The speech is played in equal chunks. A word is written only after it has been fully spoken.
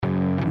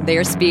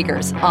They're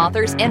speakers,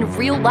 authors, and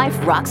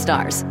real-life rock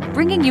stars,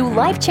 bringing you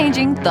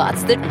life-changing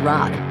thoughts that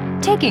rock.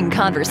 Taking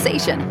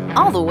conversation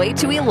all the way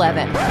to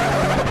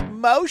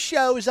 11. Most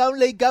shows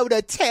only go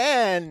to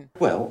 10.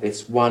 Well,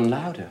 it's one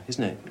louder,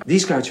 isn't it?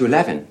 These go to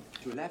 11.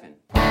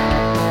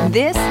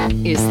 This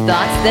is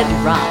Thoughts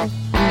That Rock.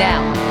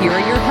 Now, here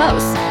are your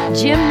hosts,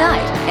 Jim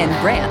Knight and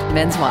Brant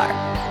Menswar.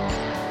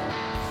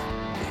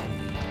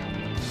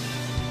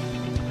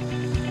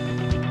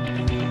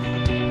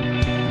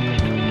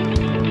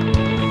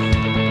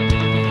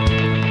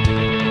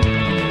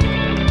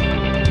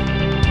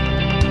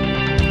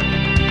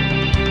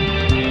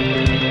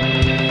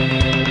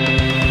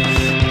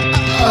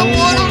 I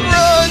want to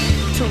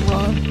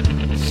run.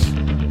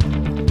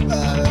 I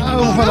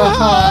want to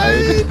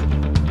hide.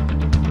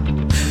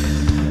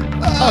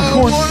 I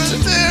want to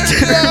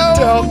tear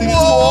down these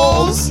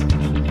walls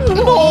and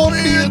hold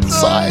me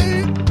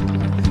inside.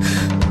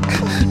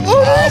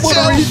 I want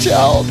to reach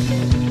out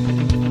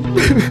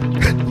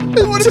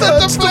and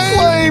touch the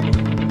flame.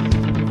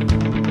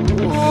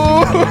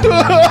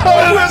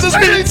 The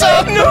streets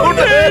have no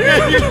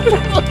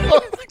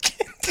name.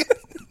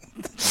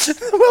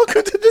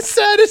 Welcome to the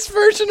saddest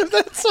version of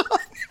that song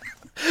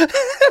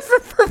ever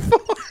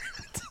performed.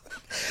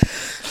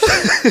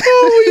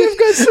 Oh, you've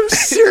got some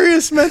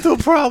serious mental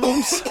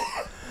problems.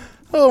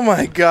 Oh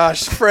my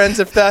gosh, friends,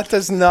 if that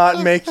does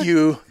not make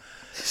you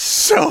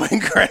so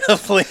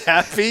incredibly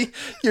happy,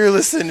 you're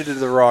listening to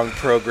the wrong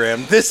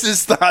program. This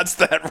is Thoughts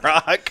That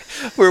Rock,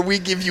 where we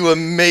give you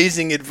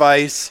amazing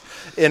advice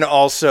and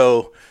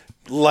also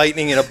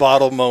lightning in a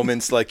bottle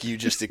moments like you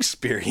just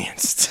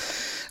experienced.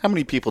 How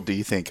many people do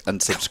you think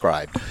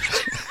unsubscribed?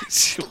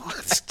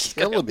 It's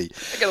killing me.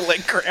 I got a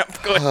leg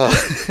cramp. Go ahead.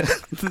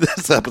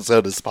 This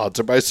episode is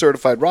sponsored by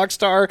Certified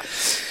Rockstar.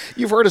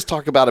 You've heard us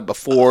talk about it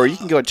before. You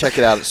can go and check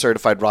it out at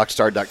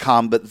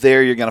certifiedrockstar.com, but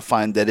there you're going to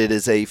find that it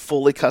is a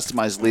fully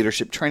customized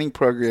leadership training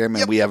program,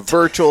 and we have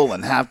virtual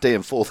and half-day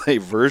and full-day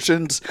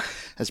versions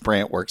as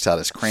Brant works out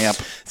his cramp.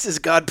 This is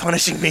God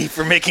punishing me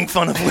for making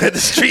fun of where the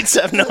streets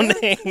have no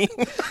name.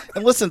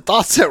 And listen,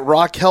 Thoughts That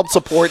Rock help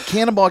support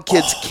Cannonball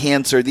Kids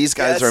Cancer. These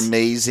guys are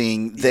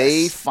amazing.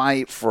 They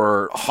fight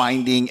for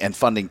finding and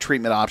funding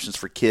treatment options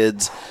for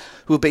kids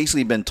who have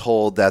basically been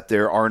told that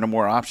there are no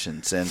more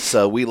options. And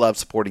so we love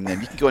supporting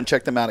them. You can go and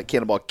check them out at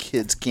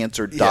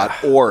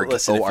cannonballkidscancer.org.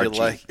 Listen,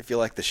 if you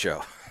like the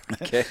show,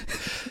 okay,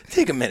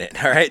 take a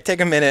minute, all right? Take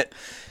a minute.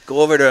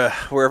 Go over to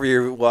wherever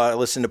you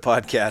listen to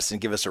podcasts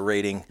and give us a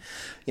rating.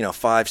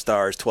 5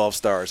 stars, 12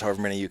 stars,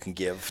 however many you can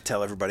give.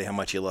 Tell everybody how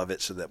much you love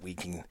it so that we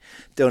can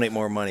donate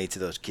more money to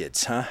those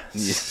kids, huh?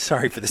 Yeah.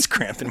 Sorry for this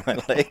cramp in my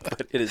leg,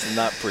 but it is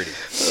not pretty.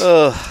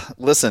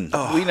 Listen,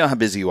 we know how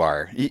busy you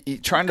are. You're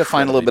trying to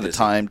find a little bit of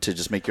time to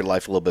just make your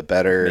life a little bit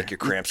better. Make your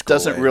cramps go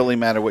doesn't away. really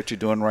matter what you're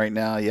doing right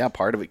now. Yeah,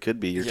 part of it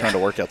could be you're trying to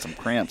work out some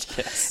cramps.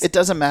 Yes. It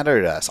doesn't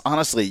matter to us.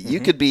 Honestly, you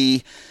could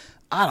be,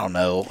 I don't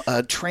know,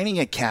 training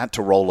a cat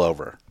to roll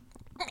over.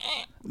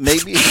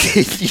 Maybe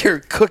you're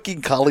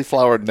cooking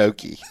cauliflower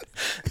gnocchi.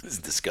 This is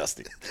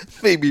disgusting.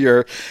 Maybe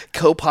you're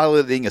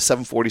co-piloting a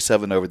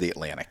 747 over the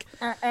Atlantic.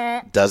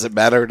 Doesn't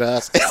matter to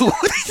us. I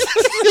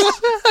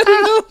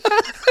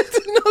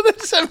didn't know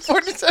that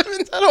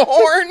 747 had a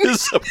horn.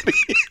 Is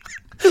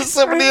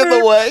somebody in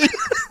the way?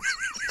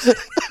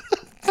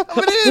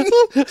 Coming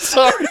in.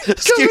 Sorry.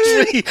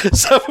 Excuse me.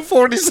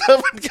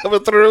 747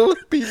 coming through.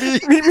 Beep,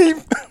 beep, beep.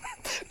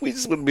 We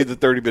just wouldn't be the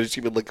 30 minutes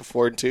you've been looking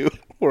forward to.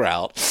 We're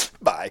out.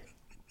 Bye.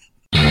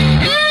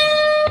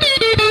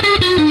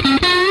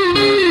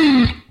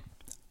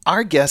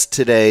 Our guest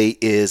today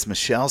is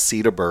Michelle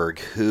Cederberg,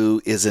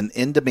 who is an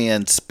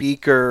in-demand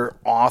speaker,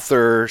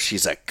 author.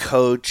 She's a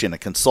coach and a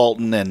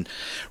consultant and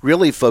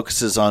really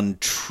focuses on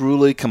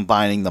truly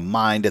combining the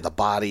mind and the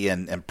body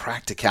and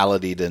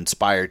practicality to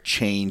inspire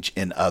change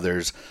in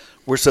others.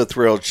 We're so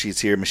thrilled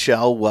she's here.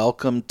 Michelle,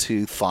 welcome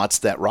to Thoughts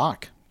That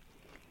Rock.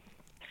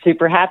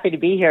 Super happy to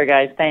be here,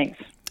 guys.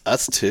 Thanks.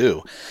 Us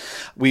too.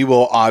 We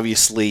will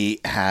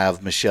obviously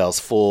have Michelle's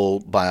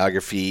full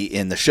biography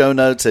in the show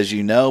notes, as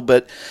you know,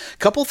 but a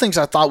couple of things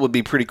I thought would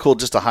be pretty cool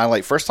just to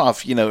highlight. First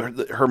off,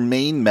 her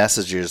main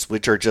messages,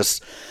 which are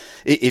just,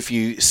 if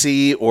you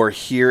see or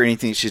hear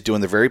anything she's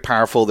doing, they're very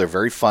powerful, they're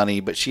very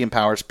funny, but she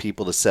empowers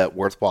people to set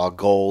worthwhile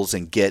goals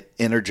and get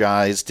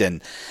energized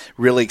and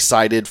really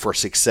excited for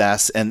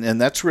success.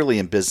 And that's really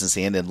in business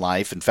and in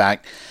life. In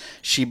fact,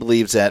 she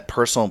believes that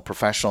personal and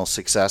professional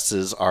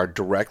successes are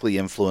directly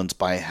influenced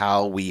by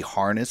how we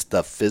harness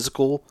the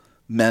physical,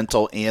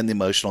 mental, and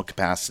emotional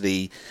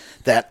capacity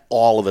that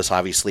all of us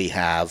obviously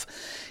have.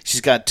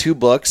 She's got 2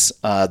 books,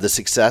 The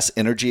Success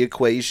Energy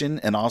Equation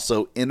and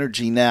also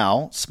Energy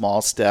Now,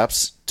 Small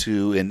Steps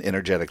to an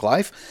Energetic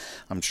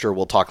Life. I'm sure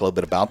we'll talk a little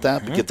bit about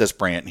that, but get this,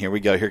 Brant. Here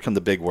we go. Here come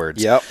the big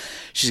words. Yep.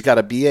 She's got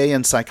a BA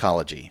in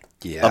psychology,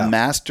 Yeah. a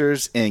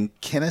master's in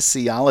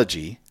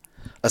kinesiology,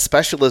 a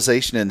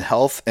specialization in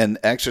health and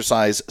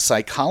exercise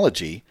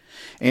psychology,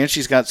 and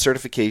she's got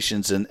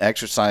certifications in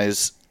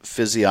exercise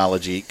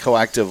physiology,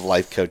 coactive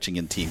life coaching,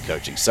 and team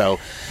coaching. So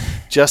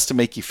just to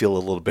make you feel a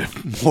little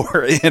bit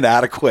more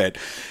inadequate,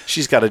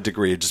 she's got a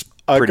degree of just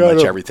pretty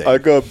much everything. I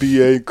got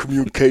BA in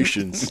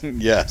communications.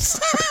 Yes.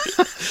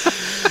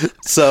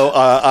 So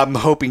I'm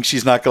hoping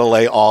she's not going to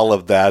lay all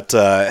of that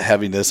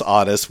heaviness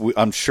on us.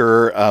 I'm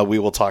sure we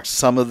will talk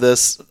some of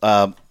this.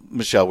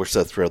 Michelle, we're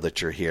so thrilled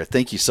that you're here.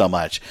 Thank you so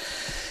much.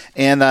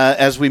 And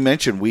as we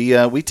mentioned,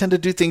 we tend to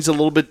do things a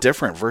little bit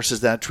different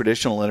versus that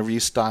traditional interview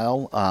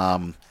style.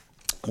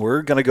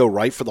 We're going to go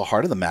right for the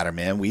heart of the matter,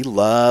 man. We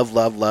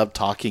love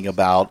talking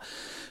about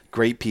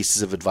great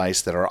pieces of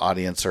advice that our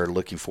audience are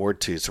looking forward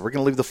to. So we're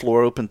going to leave the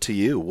floor open to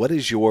you. What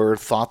is your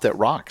thought that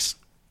rocks?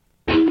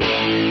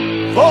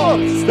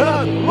 Thoughts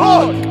that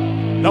rock!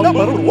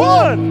 Number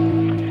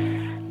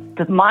one!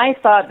 My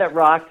thought that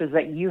rocks is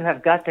that you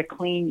have got to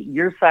clean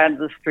your side of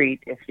the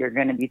street if you're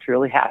going to be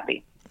truly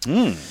happy.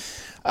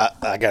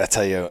 I got to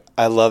tell you,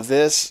 I love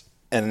this.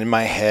 And in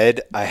my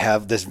head, I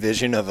have this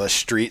vision of a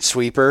street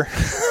sweeper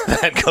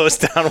that goes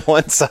down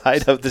one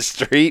side of the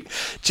street,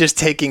 just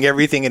taking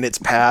everything in its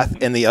path,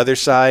 and the other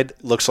side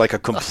looks like a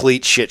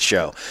complete shit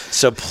show.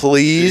 So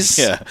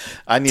please,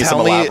 I need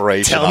some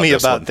elaboration. Tell me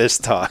about this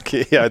talk.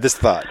 Yeah, this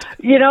thought.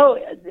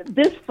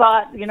 This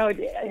thought,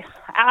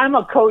 I'm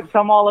a coach, so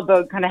I'm all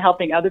about kind of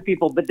helping other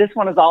people, but this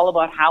one is all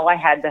about how I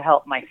had to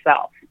help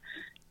myself.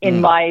 In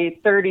my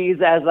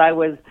 30s, as I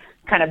was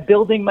kind of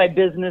building my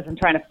business and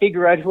trying to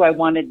figure out who I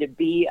wanted to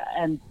be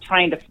and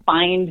trying to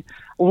find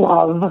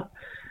love.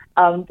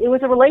 It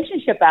was a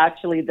relationship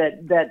actually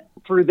that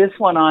threw this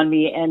one on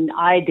me, and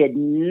I did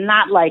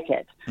not like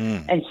it.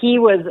 And he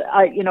was,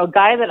 a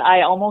guy that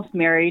I almost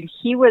married.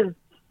 He was,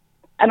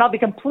 and I'll be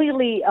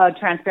completely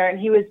transparent.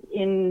 He was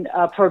in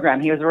a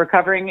program. He was a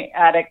recovering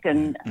addict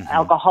and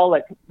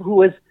alcoholic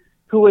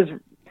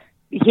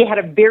he had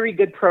a very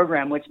good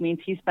program, which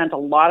means he spent a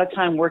lot of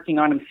time working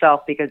on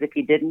himself, because if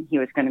he didn't, he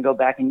was going to go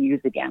back and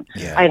use again.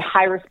 Yeah. I had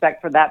high respect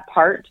for that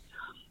part.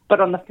 But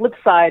on the flip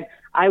side,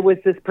 I was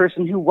this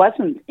person who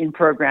wasn't in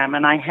program,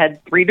 and I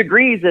had 3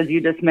 degrees, as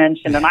you just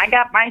mentioned, and I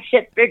got my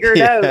shit figured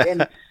out.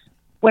 And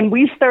when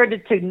we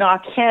started to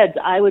knock heads,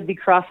 I would be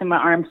crossing my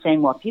arms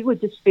saying, well, if you would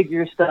just figure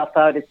yourself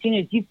out, as soon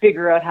as you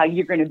figure out how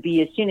you're going to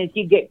be, as soon as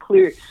you get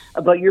clear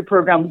about your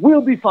program,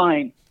 we'll be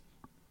fine.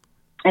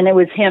 And it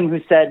was him who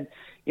said,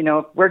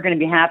 if we're going to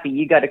be happy,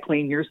 you got to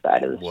clean your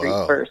side of the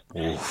street first.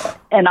 Oof.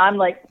 And I'm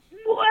like,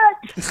 what?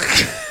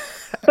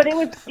 But it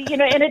was,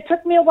 and it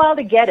took me a while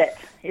to get it.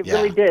 It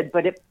really did.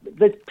 But it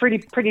was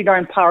pretty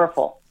darn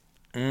powerful.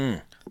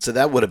 So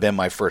that would have been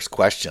my first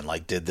question.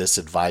 Like, did this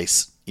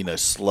advice,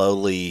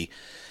 slowly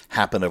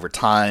happen over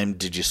time?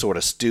 Did you sort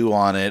of stew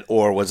on it,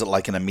 or was it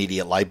like an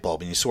immediate light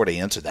bulb? And you sort of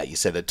answered that. You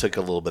said it took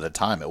a little bit of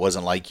time. It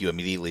wasn't like you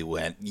immediately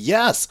went,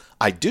 yes,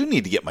 I do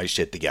need to get my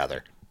shit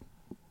together.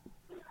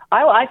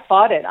 I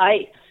fought it.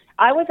 I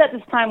was at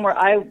this time where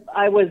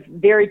I was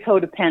very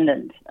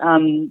codependent.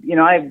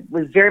 I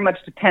was very much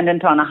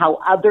dependent on how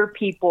other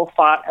people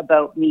thought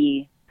about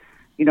me,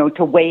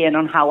 to weigh in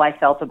on how I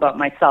felt about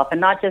myself, and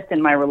not just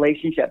in my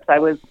relationships. I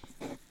was,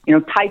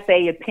 type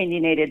A,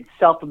 opinionated,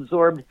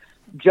 self-absorbed,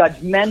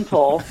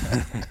 judgmental,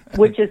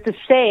 which is to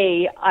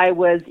say I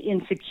was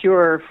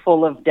insecure,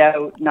 full of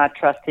doubt, not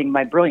trusting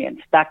my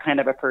brilliance, that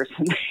kind of a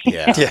person.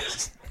 Yeah.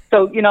 Yes.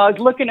 So, I was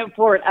looking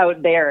for it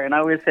out there, and I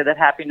always say that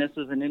happiness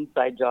is an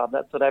inside job.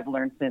 That's what I've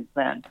learned since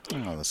then.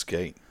 Oh, that's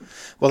great.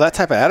 Well, that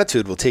type of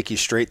attitude will take you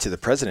straight to the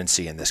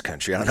presidency in this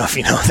country. I don't know if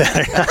you know that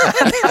or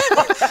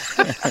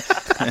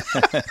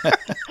not.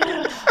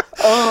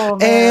 Oh,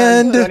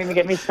 man. And don't even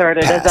get me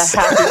started. As a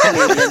happy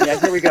Canadian. Yeah,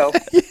 here we go.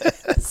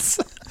 Yes.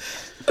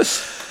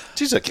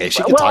 She's okay.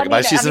 She can talk about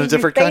it. She's in a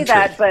different country.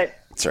 That, but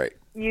that's right.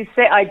 You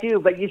say, I do,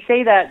 but you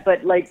say that,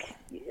 but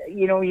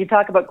you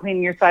talk about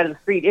cleaning your side of the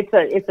street.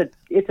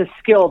 It's a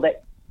skill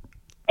that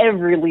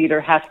every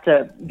leader has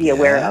to be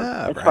aware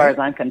of, as far as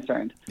I'm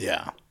concerned.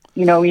 Yeah.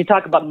 You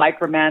talk about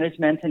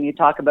micromanagement, and you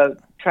talk about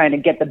trying to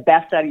get the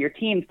best out of your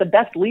teams. The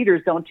best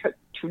leaders don't try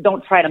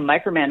to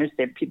micromanage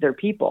their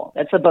people.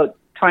 That's about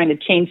trying to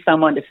change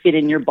someone to fit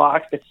in your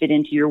box, to fit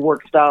into your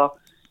work style,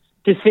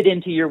 to fit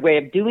into your way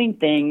of doing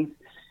things.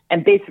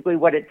 And basically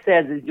what it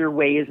says is your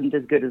way isn't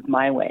as good as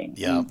my way.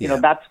 Yeah.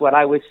 And, that's what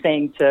I was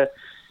saying to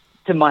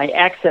my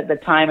ex at the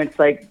time. It's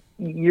like,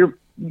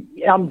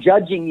 I'm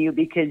judging you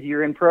because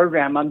you're in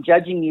program. I'm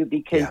judging you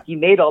because you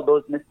made all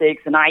those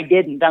mistakes and I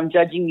didn't. I'm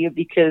judging you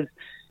because,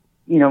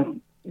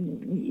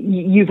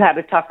 you've had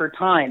a tougher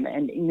time.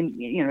 And,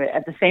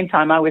 at the same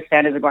time, I was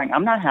standing there going,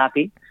 I'm not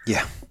happy.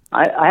 Yeah.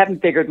 I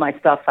haven't figured my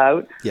stuff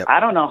out. Yep. I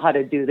don't know how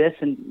to do this.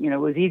 And, it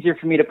was easier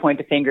for me to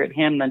point a finger at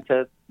him than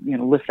to,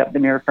 lift up the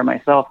mirror for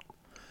myself.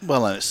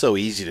 Well, and it's so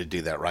easy to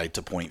do that, right?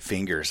 To point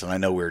fingers. And I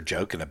know we were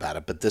joking about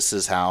it, but this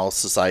is how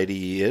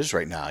society is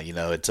right now.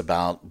 It's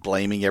about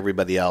blaming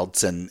everybody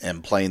else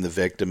and playing the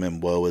victim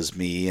and woe is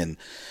me. And,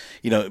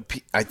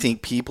 I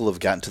think people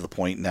have gotten to the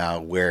point now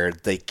where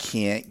they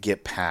can't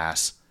get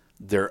past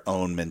their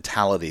own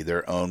mentality,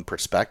 their own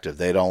perspective.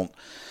 They don't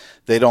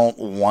They don't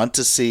want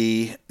to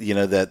see,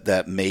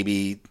 that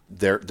maybe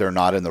they're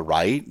not in the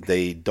right.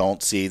 They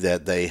don't see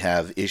that they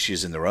have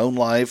issues in their own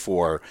life,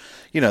 or,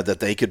 that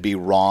they could be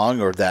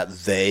wrong, or that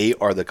they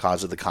are the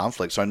cause of the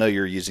conflict. So I know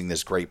you're using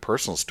this great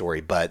personal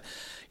story, but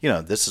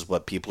this is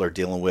what people are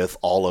dealing with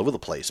all over the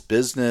place,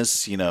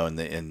 business,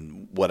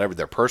 in whatever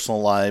their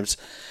personal lives.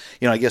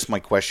 I guess my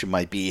question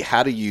might be,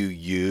 how do you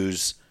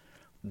use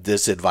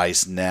this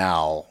advice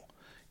now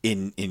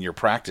in your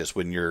practice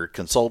when you're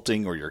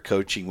consulting or you're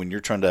coaching, when you're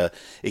trying to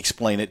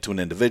explain it to an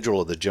individual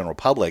or the general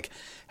public?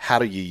 How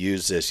do you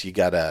use this? You've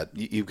got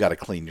to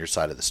clean your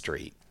side of the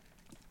street.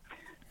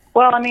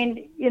 Well,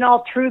 in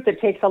all truth,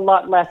 it takes a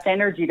lot less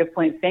energy to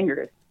point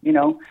fingers.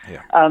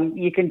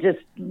 You can just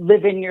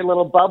live in your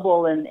little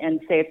bubble and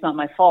say it's not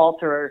my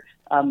fault, or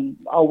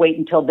I'll wait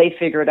until they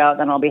figure it out,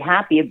 then I'll be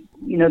happy.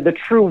 The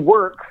true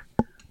work,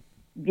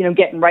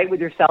 getting right with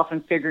yourself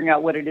and figuring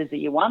out what it is that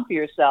you want for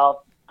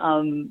yourself,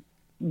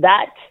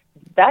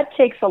 that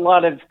takes a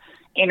lot of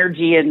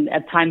energy and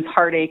at times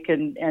heartache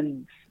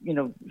and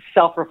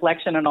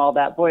self-reflection and all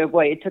that. Boy, oh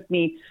boy, it took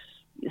me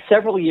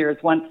several years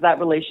once that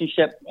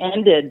relationship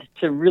ended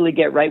to really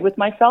get right with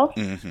myself.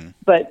 Mm-hmm.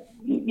 But,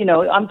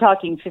 I'm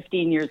talking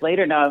 15 years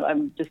later now.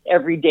 I'm just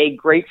every day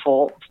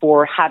grateful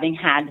for having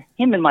had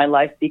him in my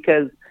life,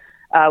 because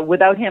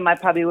without him, I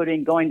probably would have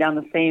been going down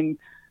the same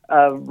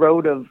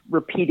road of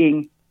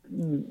repeating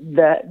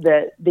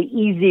the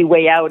easy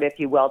way out, if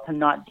you will, to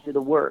not do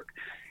the work.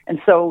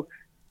 And so,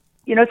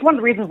 it's one of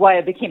the reasons why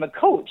I became a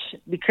coach,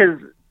 because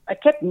I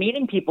kept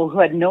meeting people who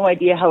had no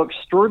idea how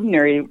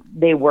extraordinary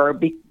they were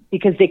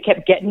because they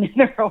kept getting in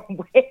their own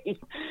way,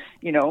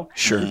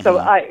 Sure.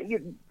 So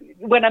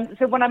when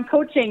I'm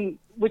coaching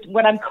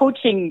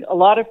a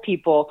lot of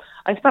people,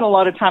 I spend a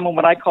lot of time on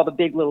what I call the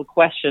big little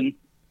question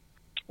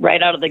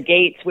right out of the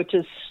gates, which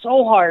is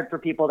so hard for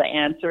people to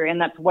answer.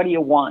 And that's, what do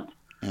you want?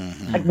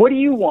 Mm-hmm. Like, what do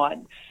you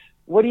want?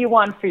 What do you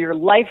want for your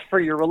life, for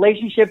your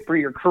relationship, for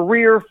your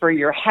career, for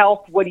your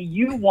health? What do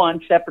you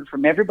want separate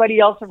from everybody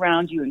else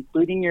around you,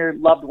 including your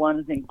loved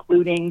ones,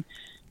 including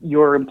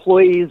your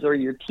employees or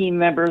your team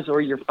members or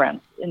your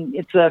friends? And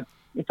it's a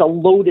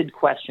loaded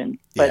question,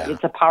 but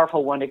it's a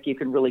powerful one if you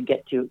can really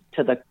get to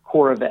the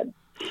core of it.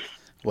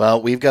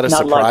 Well, we've got a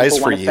surprise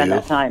for you.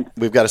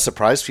 We've got a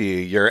surprise for you.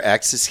 Your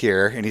ex is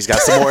here, and he's got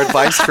some more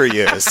advice for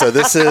you. So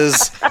this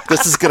is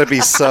going to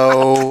be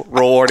so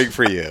rewarding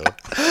for you.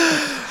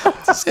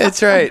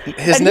 That's right.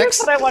 Here's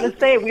what I want to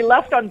say. We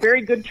left on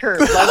very good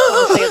terms. I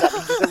want to say that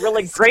he's a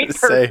really great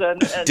person.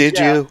 Did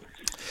you?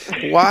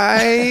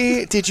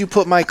 Why did you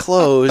put my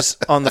clothes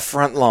on the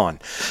front lawn?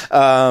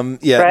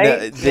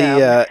 Right?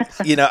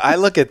 I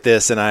look at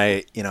this and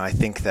I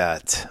think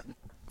that,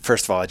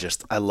 first of all,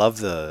 I love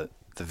the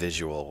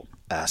visual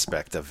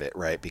aspect of it,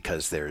 right?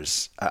 Because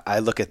I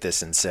look at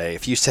this and say,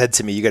 if you said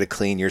to me, you got to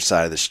clean your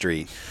side of the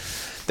street,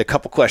 the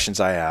couple questions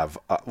I have,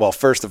 well,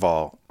 first of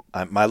all,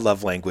 my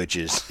love language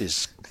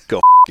is go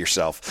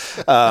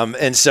yourself.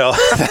 And so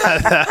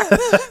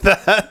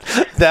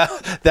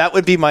that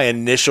would be my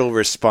initial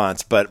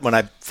response. But when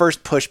I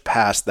first push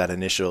past that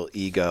initial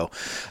ego,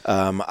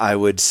 I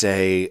would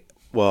say,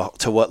 well,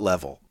 to what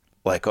level?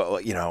 Like,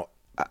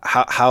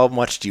 how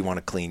much do you want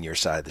to clean your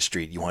side of the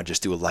street? You want to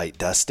just do a light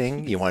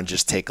dusting? You want to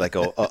just take like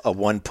a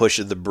one push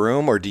of the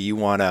broom? Or do you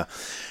want to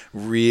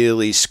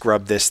really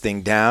scrub this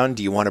thing down?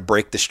 Do you want to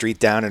break the street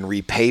down and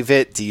repave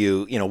it? Do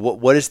you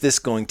what is this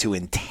going to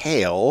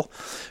entail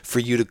for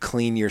you to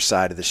clean your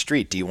side of the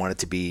street? Do you want it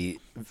to be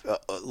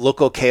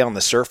look okay on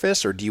the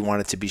surface, or do you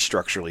want it to be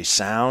structurally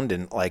sound?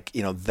 And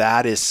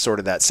that is sort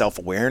of that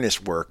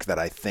self-awareness work that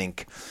I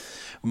think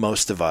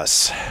most of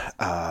us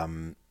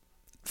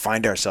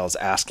find ourselves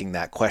asking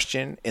that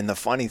question. And the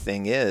funny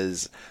thing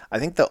is, I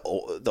think the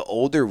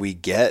older we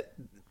get,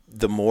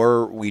 the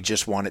more we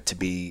just want it to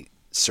be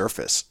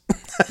surface.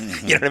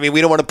 Mm-hmm. You know what I mean?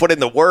 We don't want to put in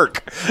the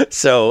work.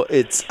 So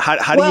it's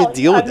how do you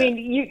deal with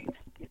it?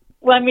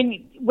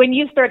 When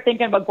you start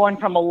thinking about going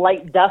from a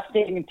light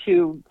dusting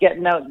to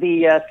getting out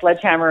the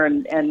sledgehammer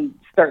and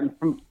starting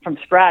from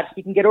scratch,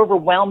 you can get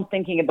overwhelmed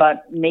thinking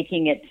about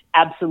making it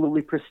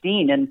absolutely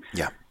pristine. And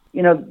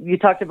you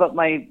talked about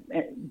my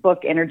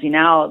book, Energy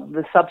Now.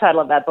 The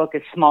subtitle of that book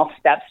is Small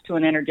Steps to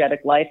an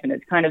Energetic Life. And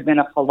it's kind of been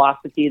a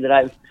philosophy that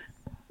I've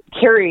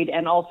carried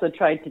and also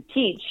tried to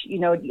teach.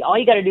 All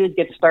you got to do is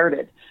get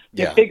started.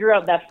 You figure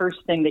out that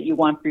first thing that you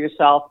want for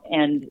yourself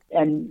and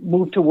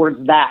move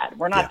towards that.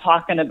 We're not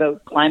talking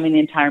about climbing the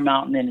entire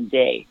mountain in a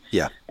day.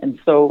 Yeah. And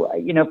so,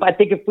 I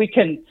think if we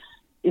can,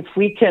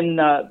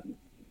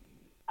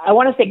 I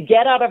want to say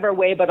get out of our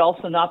way, but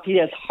also not be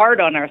as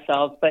hard on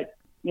ourselves, but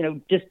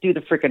just do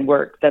the freaking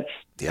work. That's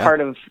part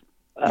of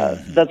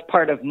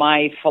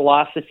my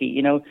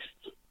philosophy,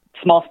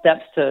 small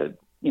steps to,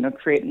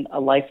 create a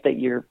life that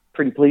you're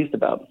pretty pleased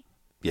about.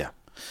 Yeah.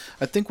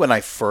 I think when I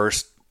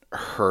first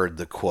heard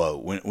the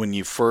quote, when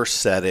you first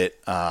said it,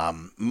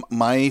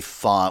 my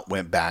thought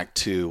went back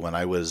to when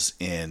I was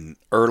in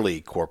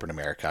early corporate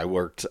America. I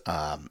worked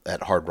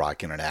at Hard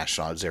Rock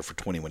International. I was there for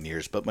 21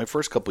 years, but my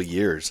first couple of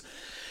years,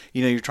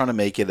 you're trying to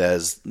make it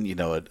as,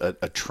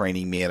 a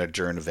training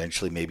manager and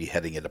eventually maybe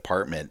heading a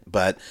department.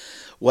 But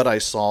what I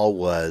saw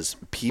was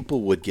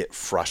people would get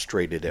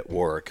frustrated at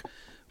work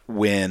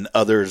when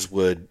others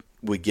would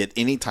get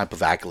any type of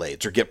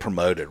accolades or get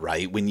promoted,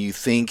 right? When you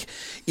think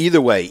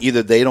either way,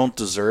 either they don't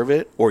deserve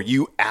it or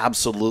you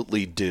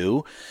absolutely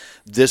do.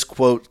 This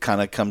quote kind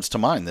of comes to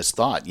mind, this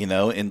thought,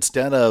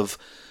 instead of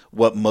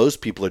what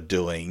most people are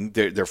doing,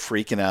 they're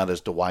freaking out as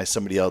to why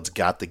somebody else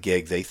got the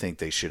gig they think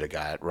they should have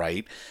got,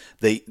 right?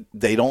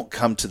 They don't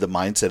come to the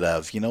mindset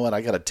of, you know what, I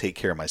got to take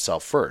care of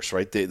myself first,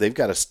 right? They've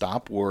got to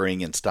stop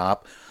worrying and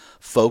stop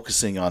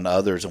focusing on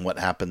others and what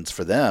happens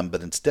for them,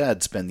 but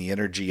instead spend the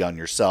energy on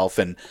yourself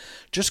and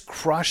just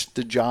crush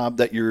the job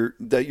that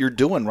you're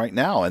doing right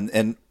now,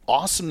 and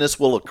awesomeness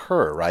will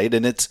occur, right?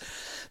 And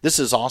this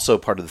is also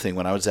part of the thing.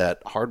 When I was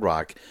at Hard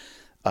Rock,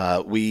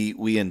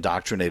 we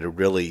indoctrinated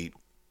really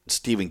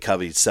Stephen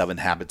Covey's 7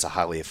 Habits of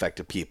Highly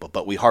Effective People,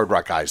 but we Hard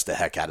Rockized the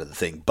heck out of the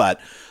thing. But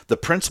the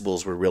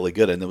principles were really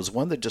good, and there was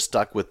one that just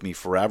stuck with me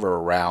forever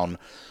around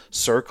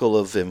circle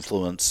of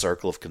influence,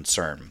 circle of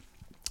concern.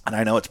 And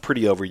I know it's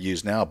pretty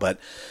overused now, but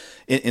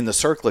in the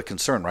circle of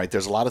concern, right,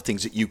 there's a lot of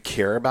things that you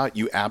care about,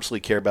 you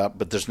absolutely care about,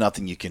 but there's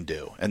nothing you can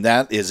do. And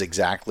that is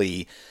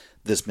exactly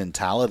this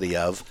mentality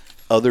of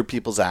other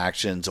people's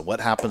actions and what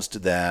happens to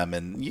them.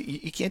 And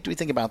you can't do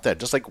anything about that,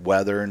 just like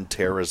weather and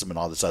terrorism and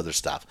all this other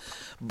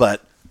stuff.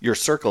 But your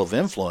circle of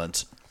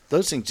influence,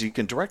 those things you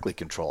can directly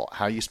control.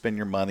 How you spend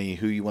your money,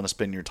 who you want to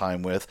spend your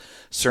time with.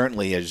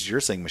 Certainly, as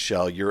you're saying,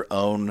 Michelle, your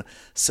own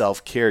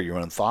self-care, your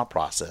own thought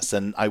process.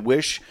 And I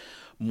wish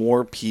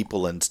more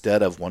people,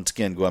 instead of, once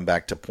again, going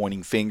back to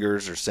pointing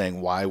fingers or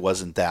saying, why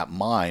wasn't that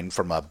mine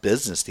from a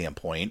business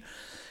standpoint,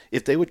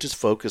 if they would just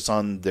focus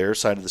on their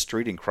side of the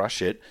street and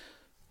crush it,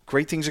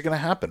 great things are going to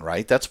happen,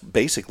 right? That's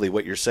basically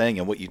what you're saying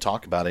and what you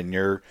talk about in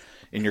your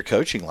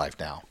coaching life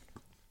now.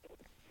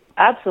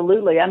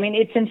 Absolutely. I mean,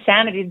 it's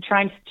insanity to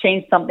try and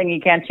change something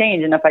you can't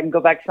change. And if I can go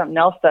back to something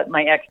else that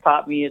my ex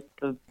taught me, it's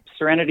the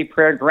serenity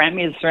prayer. Grant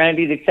me the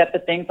serenity to accept the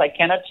things I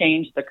cannot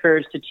change, the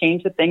courage to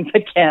change the things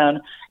I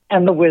can,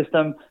 and the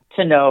wisdom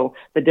to know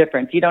the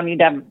difference. You don't need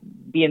to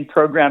be in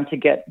program to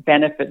get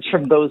benefits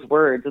from those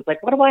words. It's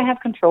like, what do I have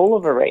control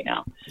over right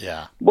now?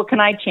 Yeah. What can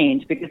I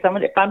change? Because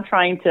if I'm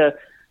trying to,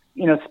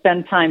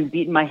 spend time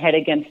beating my head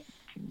against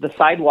the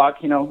sidewalk,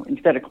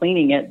 instead of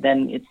cleaning it,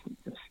 then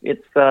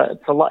it's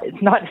a lot.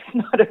 It's not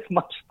as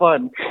much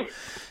fun.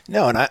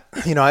 No, and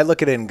I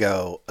look at it and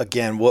go,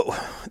 again, what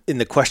in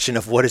the question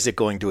of what is it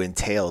going to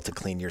entail to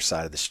clean your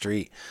side of the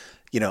street?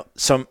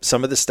 Some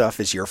of the stuff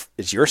is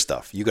your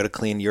stuff. You got to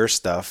clean your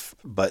stuff,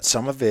 but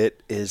some of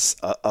it is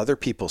other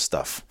people's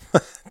stuff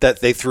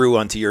that they threw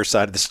onto your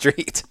side of the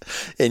street,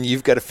 and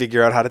you've got to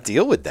figure out how to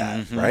deal with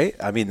that, mm-hmm. right?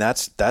 I mean,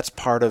 that's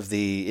part of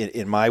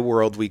in my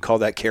world, we call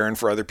that caring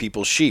for other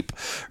people's sheep,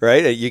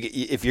 right?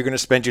 If you're going to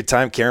spend your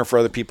time caring for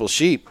other people's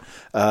sheep,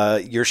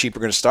 your sheep are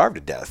going to starve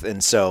to death.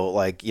 And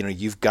so,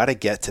 you've got to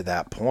get to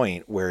that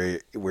point where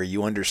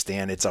you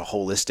understand it's a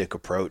holistic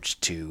approach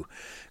to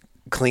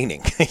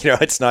cleaning.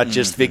 It's not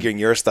just figuring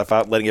your stuff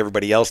out, letting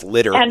everybody else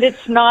litter. And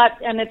it's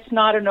not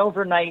an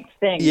overnight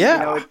thing.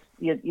 Yeah.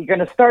 You're going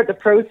to start the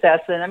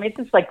process. And I mean, it's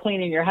just like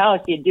cleaning your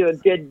house. You do a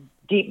good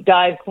deep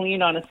dive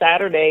clean on a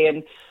Saturday,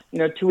 and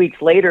 2 weeks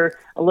later,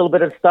 a little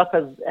bit of stuff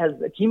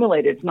has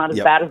accumulated. It's not as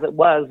bad as it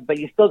was, but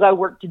you still got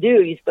work to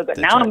do. You still got,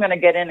 I'm going to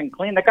get in and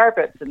clean the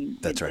carpets. And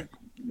that's right.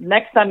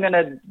 Next, I'm going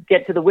to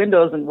get to the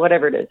windows and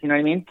whatever it is. You know what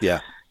I mean? Yeah.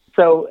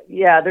 So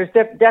there's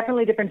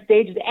definitely different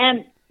stages.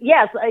 And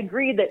yes, I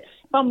agree that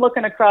if I'm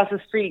looking across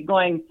the street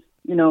going,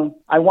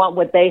 I want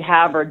what they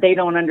have or they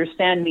don't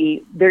understand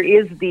me, there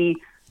is the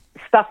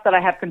stuff that I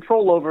have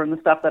control over and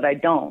the stuff that I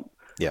don't.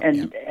 Yeah,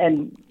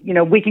 and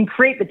we can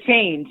create the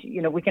change.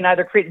 We can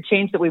either create the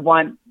change that we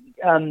want.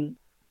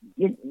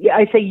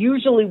 I say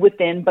usually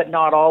within, but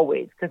not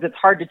always, because it's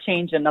hard to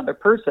change another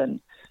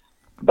person.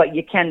 But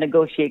you can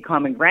negotiate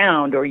common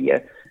ground, or you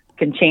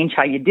can change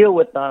how you deal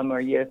with them, or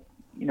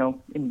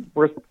in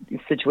worst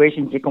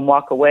situations, you can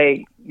walk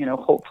away,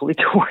 hopefully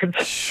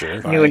towards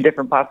new and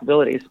different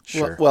possibilities.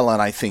 Sure. Well,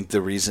 and I think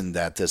the reason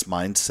that this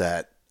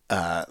mindset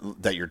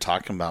that you're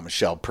talking about,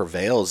 Michelle,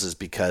 prevails is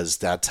because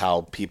that's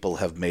how people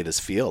have made us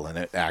feel. And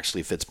it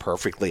actually fits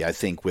perfectly, I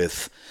think,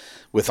 with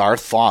our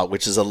thought,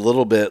 which is a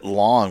little bit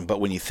long, but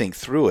when you think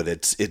through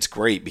it, it's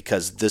great,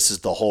 because this is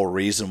the whole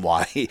reason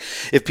why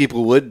if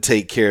people would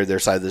take care of their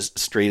side of the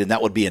street, and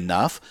that would be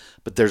enough,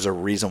 but there's a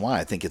reason why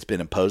I think it's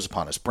been imposed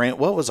upon us. Brant,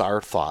 what was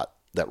our thought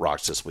that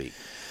rocks this week?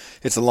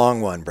 It's a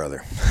long one,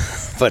 brother,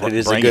 but it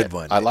is a good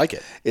one. I like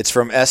it. It's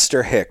from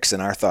Esther Hicks,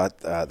 and our thought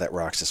that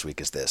rocks this week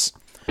is this.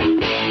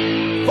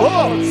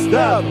 Thoughts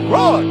that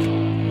rock,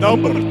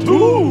 number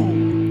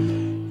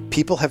 2.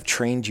 People have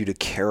trained you to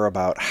care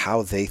about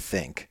how they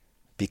think,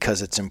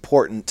 because it's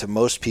important to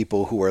most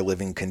people who are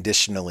living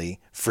conditionally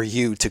for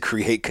you to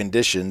create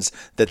conditions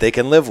that they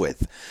can live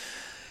with.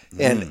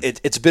 And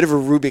it's a bit of a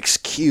Rubik's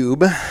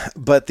Cube,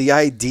 but the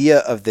idea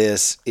of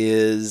this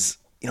is,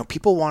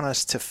 people want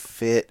us to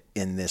fit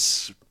in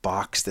this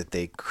box that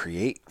they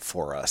create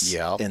for us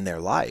in their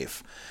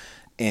life.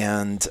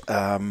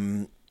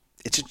 And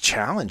it's a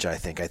challenge, I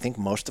think. I think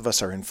most of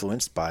us are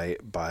influenced by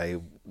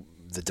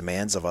the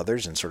demands of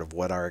others and sort of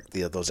what are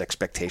those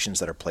expectations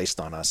that are placed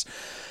on us.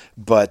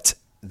 But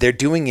they're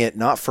doing it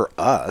not for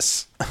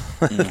us.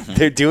 Mm-hmm.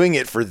 They're doing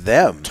it for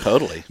them.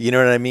 Totally. You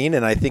know what I mean?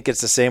 And I think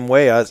it's the same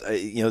way.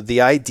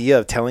 The idea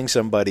of telling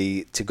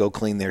somebody to go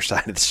clean their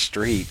side of the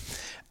street,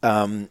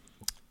 in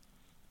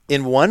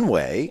one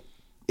way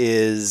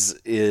is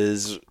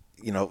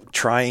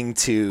trying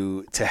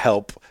to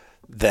help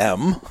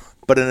them.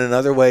 But in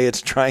another way,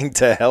 it's trying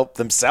to help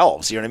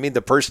themselves. You know what I mean?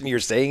 The person you're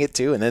saying it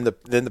to, and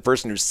then the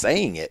person who's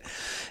saying it,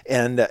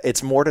 and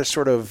it's more to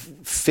sort of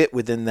fit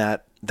within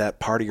that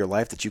part of your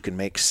life that you can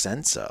make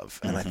sense of.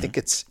 And I think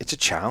it's a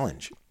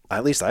challenge.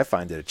 At least I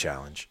find it a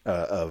challenge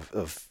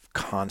of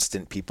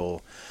constant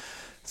people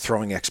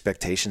throwing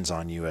expectations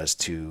on you as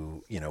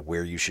to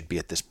where you should be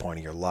at this point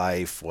in your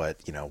life.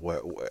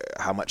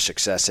 How much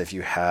success have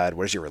you had?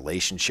 What does your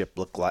relationship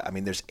look like? I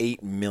mean, there's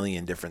 8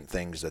 million different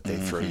things that they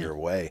throw your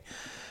way.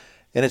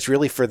 And it's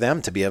really for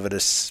them to be able to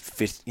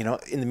fit,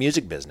 in the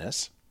music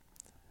business,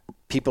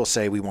 people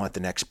say we want the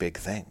next big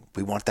thing.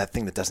 We want that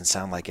thing that doesn't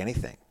sound like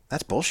anything.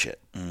 That's bullshit.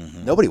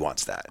 Mm-hmm. Nobody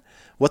wants that.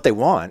 What they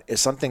want is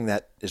something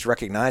that is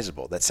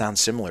recognizable, that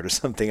sounds similar to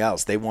something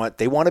else. They want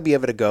to be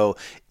able to go,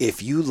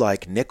 if you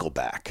like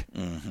Nickelback,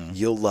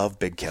 you'll love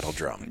Big Kettle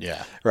Drum.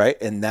 Yeah. Right?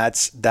 And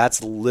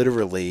that's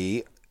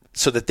literally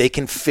so that they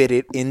can fit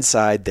it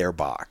inside their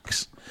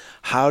box.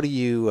 How do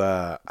you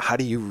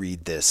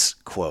read this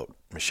quote,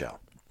 Michelle?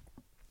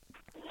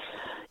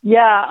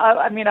 Yeah,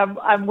 I mean,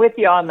 I'm with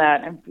you on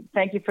that. And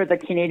thank you for the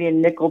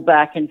Canadian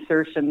Nickelback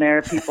insertion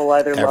there. People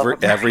either love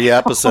it. Every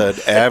episode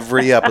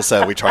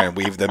we try and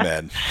weave them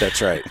in.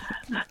 That's right.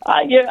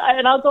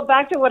 And I'll go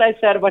back to what I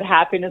said about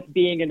happiness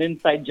being an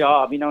inside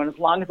job. And as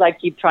long as I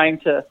keep trying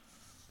to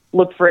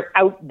look for it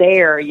out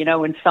there,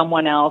 in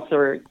someone else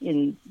or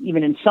even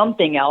in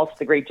something else,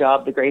 the great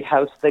job, the great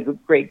house, the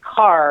great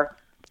car,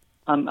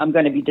 I'm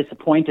going to be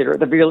disappointed, or at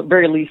the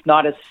very least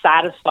not as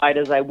satisfied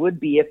as I would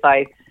be if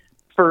I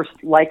first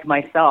like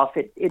myself.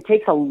 It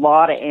takes a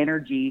lot of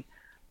energy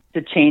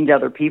to change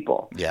other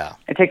people. Yeah.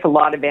 It takes a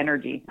lot of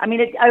energy. I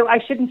mean, I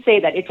shouldn't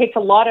say that. It takes a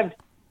lot of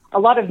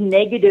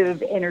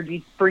negative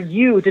energy for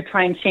you to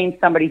try and change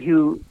somebody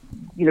who,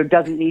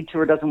 doesn't need to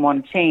or doesn't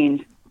want to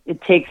change.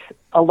 It takes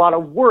a lot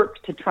of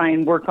work to try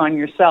and work on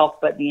yourself,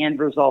 but the end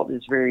result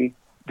is very,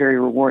 very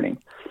rewarding.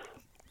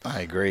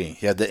 I agree.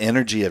 Yeah, the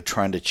energy of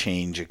trying to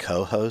change a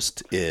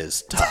co-host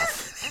is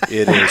tough.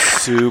 It is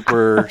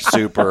super,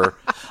 super.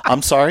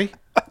 I'm sorry.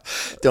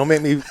 Don't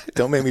make me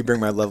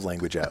bring my love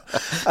language out.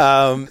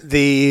 What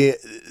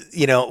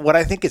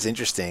I think is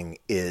interesting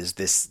is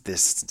this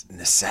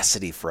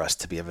necessity for us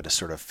to be able to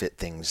sort of fit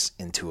things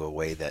into a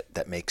way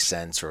that makes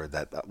sense, or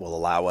that will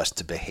allow us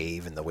to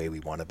behave in the way we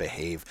want to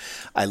behave.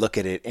 I look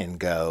at it and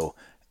go,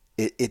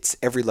 it's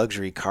every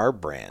luxury car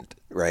brand,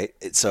 right?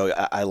 So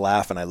I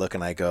laugh and I look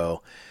and I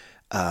go,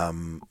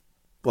 well,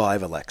 I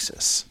have a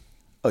Lexus.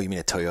 Oh, you mean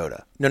a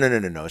Toyota? No,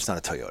 it's not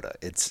a Toyota.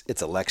 It's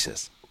a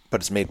Lexus, but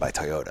it's made by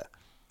Toyota.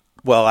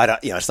 Well, I don't.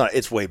 It's not.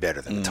 It's way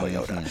better than a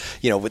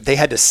Toyota. They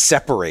had to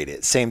separate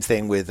it. Same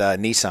thing with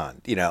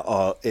Nissan.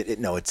 No,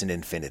 it's an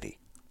Infiniti.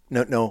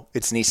 No,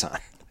 it's Nissan.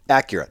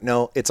 Acura.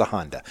 No, it's a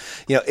Honda.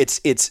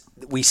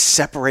 We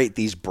separate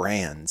these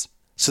brands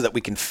so that we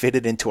can fit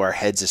it into our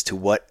heads as to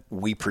what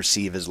we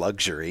perceive as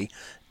luxury,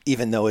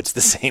 even though it's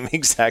the same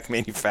exact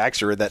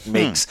manufacturer that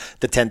makes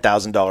the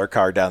 $10,000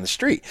 car down the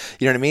street.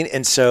 You know what I mean?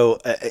 And so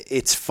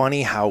it's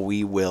funny how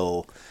we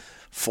will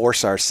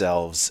force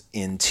ourselves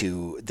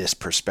into this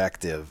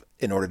perspective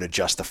in order to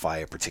justify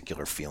a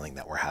particular feeling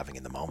that we're having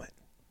in the moment.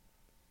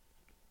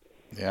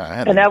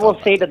 Yeah, and I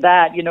will say to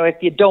that,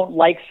 if you don't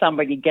like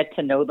somebody, get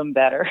to know them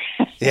better.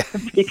 Yeah,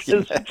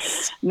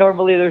 because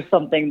normally there's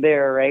something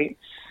there, right?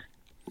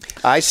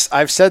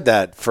 I've said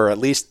that for at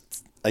least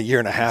a year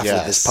and a half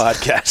of this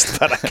podcast,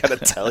 but I got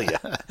to tell you,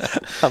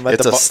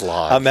 it's a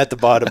slog. I'm at the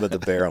bottom of the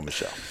barrel,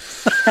 Michelle.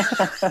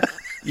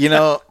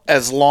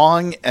 As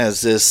long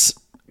as this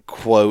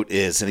quote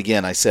is, and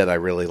again, I said I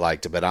really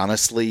liked it, but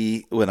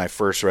honestly, when I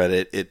first read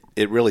it,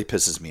 it really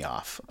pisses me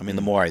off. I mean,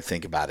 the more I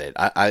think about it,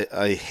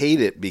 I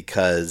hate it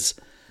because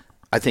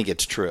I think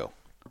it's true.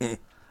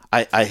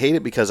 I hate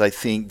it because I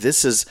think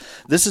this is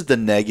the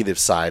negative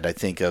side, I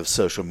think, of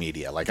social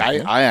media. Like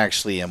I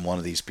actually am one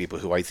of these people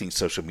who I think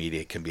social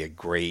media can be a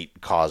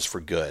great cause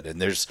for good,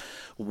 and there's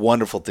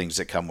wonderful things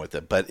that come with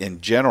it. But in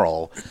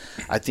general,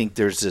 I think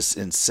there's this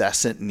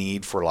incessant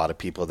need for a lot of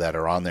people that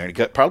are on there. And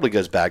it probably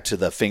goes back to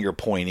the finger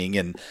pointing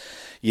and,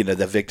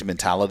 the victim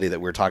mentality that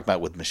we were talking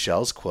about with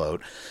Michelle's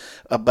quote.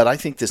 But I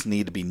think this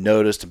need to be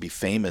noticed and be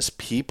famous.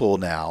 People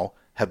now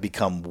have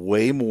become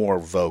way more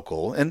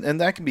vocal,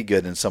 and that can be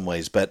good in some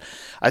ways, but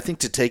I think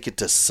to take it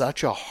to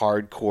such a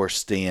hardcore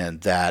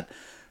stand that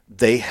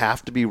they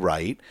have to be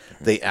right,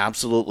 they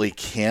absolutely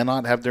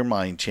cannot have their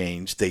mind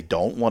changed, they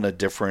don't want a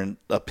different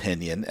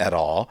opinion at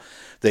all,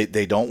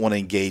 they don't want to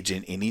engage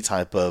in any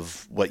type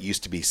of what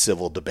used to be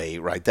civil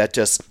debate, right? That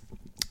just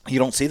You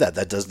don't see that.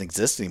 That doesn't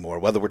exist anymore.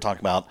 Whether we're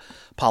talking about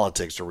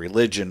politics or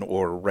religion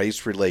or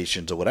race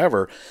relations or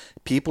whatever,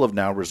 people have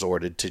now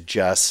resorted to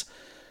just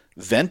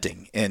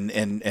venting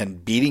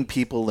and beating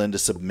people into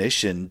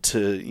submission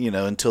to,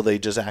 until they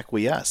just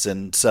acquiesce.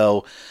 And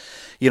so,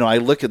 I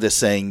look at this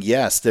saying,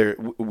 yes,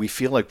 we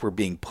feel like we're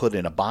being put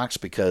in a box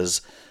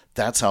because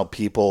that's how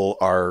people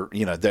are,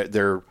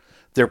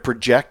 they're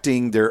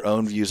projecting their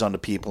own views onto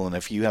people, and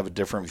if you have a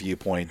different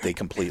viewpoint, they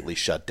completely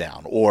shut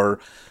down. Or,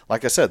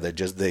 like I said,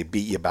 they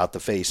beat you about the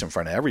face in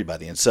front of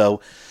everybody. And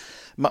so,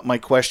 my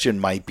question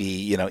might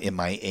be, in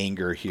my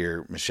anger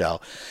here,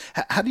 Michelle,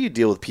 how do you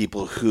deal with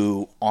people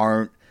who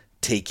aren't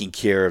taking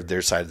care of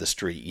their side of the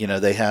street?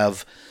 They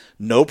have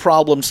no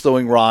problems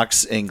throwing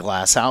rocks in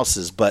glass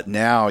houses, but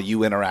now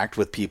you interact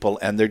with people,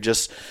 and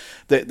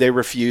they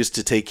refuse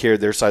to take care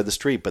of their side of the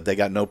street, but they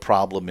got no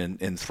problem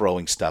in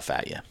throwing stuff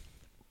at you.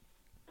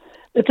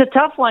 It's a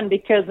tough one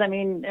because,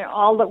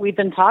 all that we've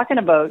been talking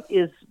about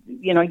is,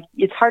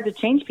 it's hard to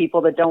change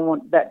people that don't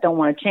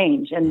want to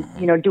change. And,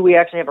 do we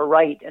actually have a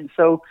right? And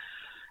so,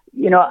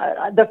 when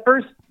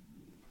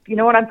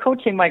I'm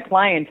coaching my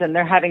clients and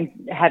they're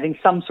having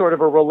some sort of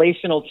a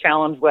relational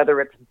challenge,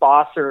 whether it's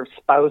boss or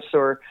spouse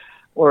or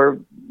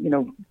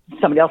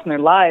somebody else in their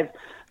lives,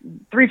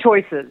 3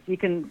 choices. You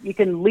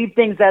can leave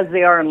things as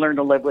they are and learn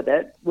to live with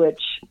it,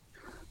 which,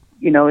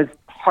 is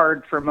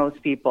hard for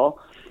most people.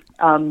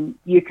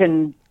 You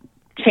can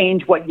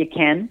change what you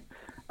can,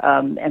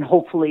 and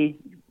hopefully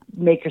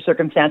make your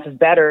circumstances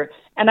better.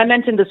 And I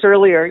mentioned this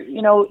earlier,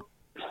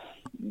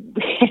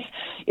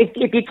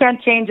 if you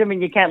can't change them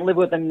and you can't live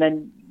with them,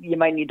 then you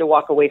might need to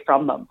walk away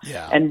from them.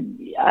 Yeah. And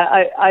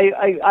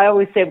I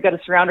always say we've got to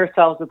surround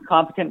ourselves with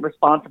competent,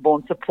 responsible,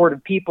 and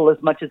supportive people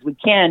as much as we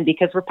can,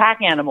 because we're pack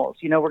animals.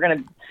 We're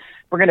going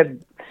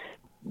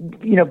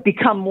to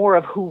become more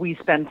of who we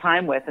spend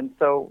time with. And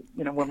so,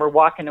 when we're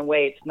walking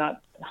away, it's not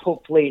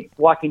hopefully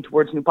walking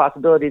towards new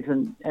possibilities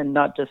and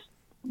not just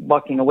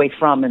walking away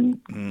from and,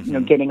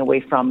 getting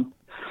away from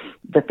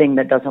the thing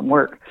that doesn't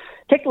work.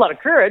 It takes a lot of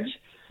courage.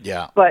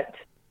 Yeah. But,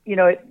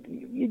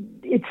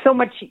 it's so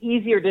much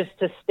easier just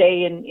to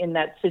stay in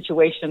that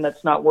situation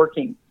that's not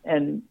working.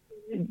 And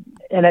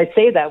I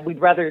say that we'd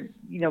rather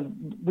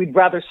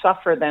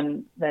suffer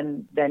than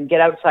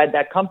get outside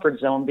that comfort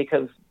zone,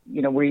 because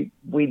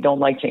we don't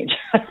like change.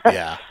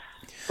 Yeah.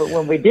 But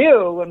when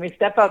we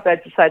step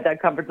outside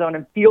that comfort zone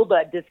and feel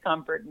that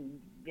discomfort and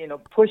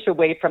push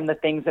away from the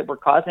things that were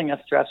causing us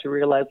stress, we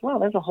realize, wow,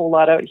 there's a whole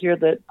lot out here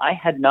that I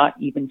had not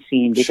even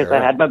seen because I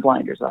had my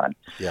blinders on.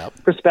 Yeah.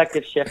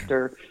 Perspective shift,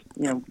 or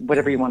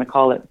whatever you want to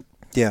call it.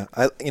 Yeah,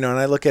 and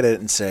I look at it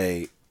and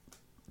say,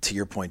 to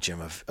your point,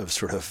 Jim, of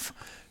sort of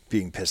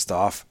being pissed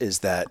off, is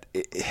that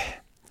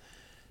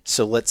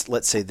so let's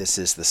say this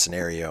is the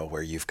scenario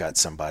where you've got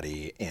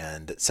somebody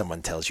and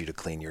someone tells you to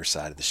clean your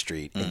side of the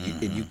street,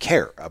 and you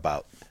care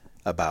about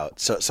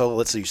so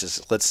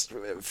let's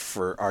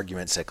for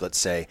argument's sake, let's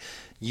say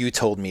you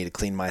told me to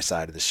clean my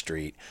side of the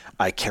street.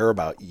 I care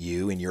about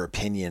you and your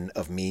opinion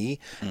of me,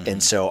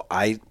 and so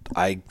I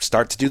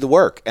start to do the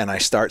work, and I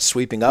start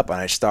sweeping up, and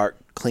I start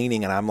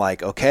cleaning, and I'm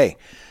like, okay,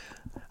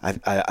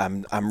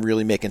 I'm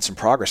really making some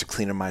progress at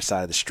cleaning my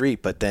side of the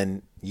street, but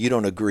then you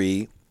don't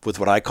agree with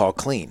what I call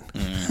clean.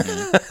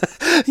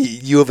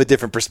 You have a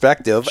different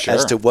perspective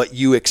as to what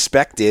you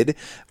expected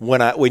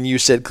when you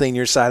said clean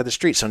your side of the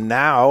street. So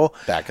now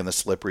back in the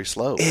slippery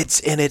slope.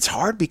 It's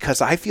hard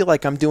because I feel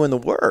like I'm doing the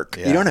work.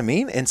 Yeah. You know what I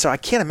mean? And so I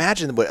can't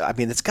imagine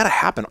it's got to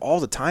happen all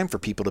the time for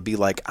people to be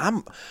like,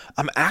 I'm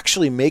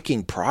actually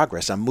making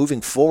progress. I'm moving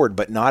forward,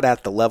 but not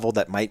at the level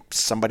that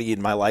somebody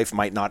in my life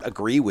might not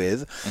agree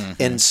with.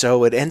 And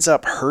so it ends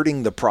up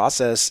hurting the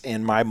process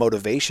and my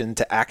motivation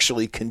to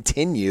actually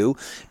continue,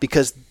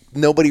 because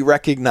nobody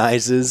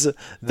recognizes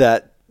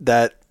that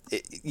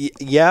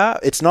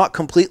it's not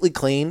completely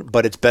clean,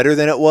 but it's better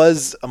than it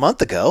was a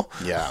month ago.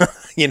 Yeah.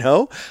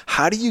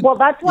 How do you... Well,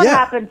 that's what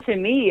happened to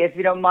me, if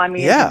you don't mind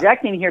me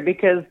interjecting here,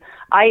 because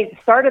I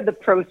started the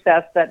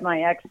process that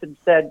my ex had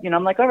said,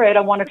 I'm like, all right,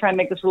 I want to try and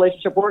make this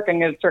relationship work. I'm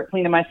going to start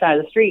cleaning my side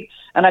of the street.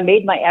 And I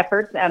made my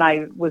efforts, and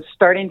I was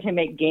starting to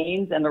make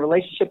gains, and the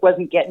relationship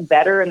wasn't getting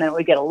better, and then it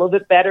would get a little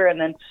bit better.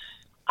 And then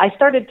I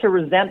started to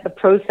resent the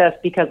process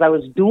because I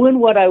was doing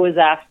what I was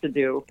asked to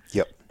do.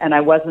 Yep. And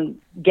I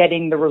wasn't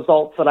getting the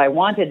results that I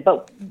wanted.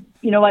 But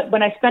you know what?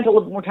 When I spent a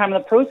little bit more time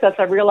in the process,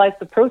 I realized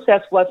the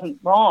process wasn't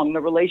wrong. The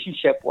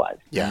relationship was.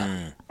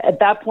 Yeah. At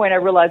that point, I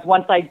realized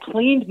once I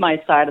cleaned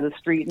my side of the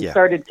street and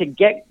started to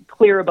get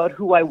clear about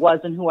who I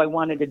was and who I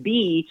wanted to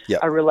be,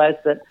 I realized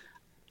that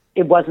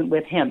it wasn't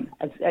with him.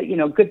 As,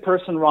 good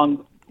person,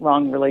 wrong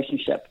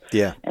relationship.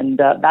 Yeah. And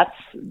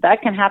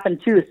that can happen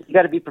too. So you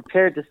got to be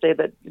prepared to say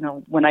that,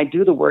 when I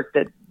do the work,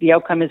 that the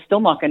outcome is still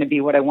not going to be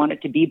what I want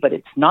it to be, but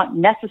it's not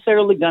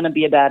necessarily going to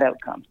be a bad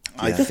outcome.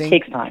 It just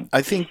takes time.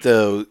 I think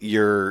though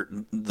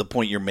the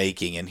point you're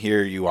making, and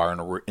here you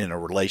are in a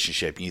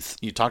relationship,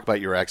 you talk about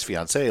your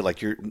ex-fiance,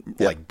 like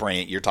like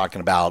Brant, you're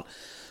talking about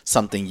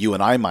something you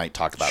and I might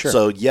talk about. Sure.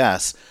 So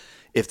yes,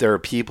 if there are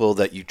people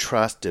that you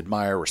trust,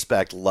 admire,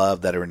 respect,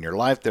 love that are in your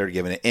life that are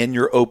giving it, and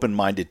you're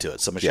open-minded to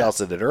it. So Michelle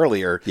said it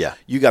earlier. Yeah.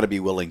 You got to be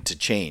willing to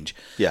change.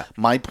 Yeah.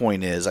 My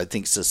point is, I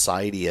think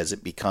society, as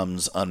it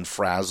becomes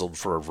unfrazzled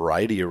for a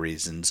variety of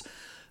reasons,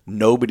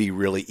 nobody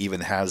really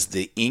even has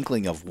the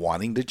inkling of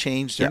wanting to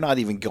change. They're not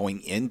even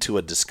going into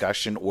a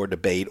discussion or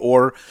debate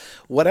or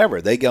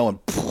whatever. They go and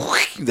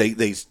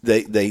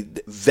they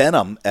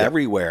venom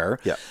everywhere.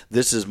 Yeah.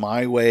 This is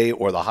my way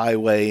or the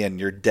highway, and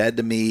you're dead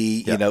to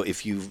me. You know,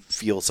 if you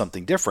feel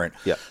something different.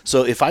 Yeah.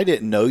 So if I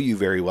didn't know you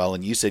very well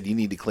and you said you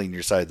need to clean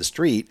your side of the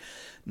street,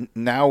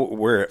 now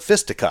we're at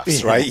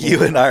fisticuffs, right?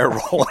 You and I are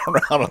rolling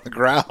around on the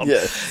ground.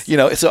 Yes. You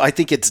know, so I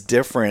think it's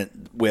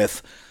different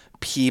with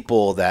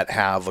people that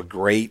have a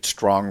great,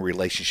 strong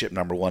relationship,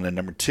 number one. And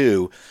number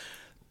two,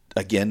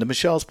 again, to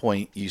Michelle's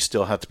point, you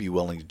still have to be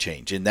willing to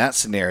change. In that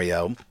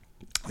scenario,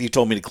 if you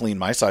told me to clean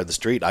my side of the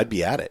street, I'd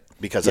be at it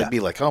because I'd be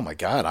like, oh my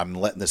God, I'm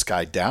letting this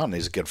guy down.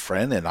 He's a good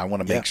friend and I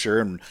want to make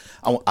sure, and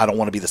I don't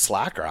want to be the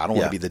slacker. I don't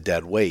want to be the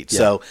dead weight.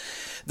 So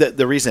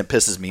the reason it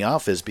pisses me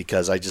off is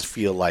because I just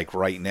feel like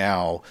right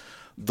now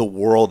the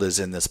world is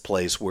in this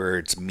place where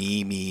it's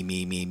me,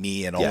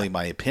 and only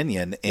my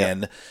opinion.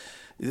 And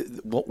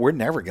we're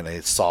never going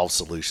to solve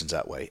solutions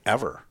that way,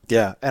 ever.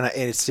 Yeah, and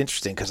it's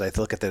interesting because I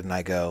look at that and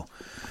I go,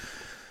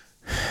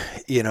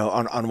 you know,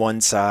 on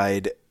one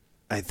side,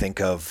 I think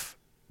of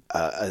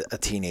a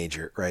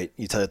teenager, right?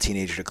 You tell a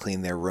teenager to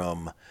clean their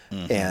room,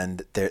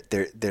 and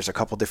there's a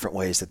couple different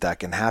ways that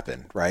can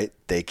happen, right?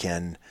 They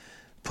can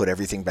put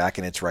everything back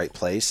in its right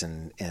place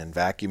and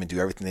vacuum and do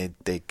everything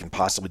they can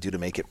possibly do to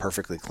make it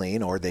perfectly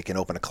clean, or they can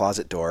open a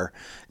closet door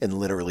and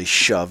literally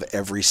shove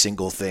every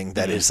single thing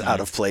that is out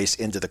of place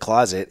into the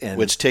closet, and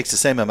which takes the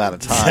same amount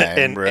of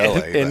time,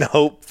 and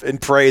hope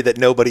and pray that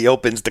nobody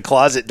opens the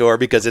closet door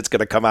because it's going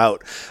to come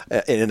out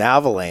in an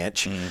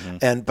avalanche.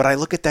 But I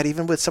look at that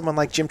even with someone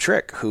like Jim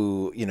Trick,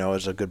 who, you know,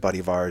 is a good buddy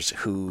of ours,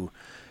 who,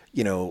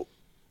 you know,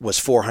 was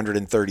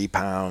 430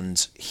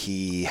 pounds.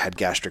 He had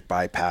gastric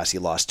bypass. He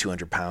lost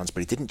 200 pounds,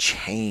 but he didn't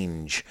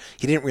change.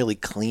 He didn't really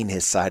clean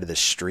his side of the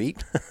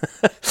street.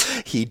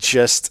 He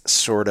just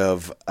sort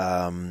of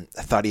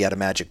thought he had a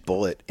magic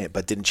bullet,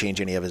 but didn't change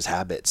any of his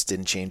habits,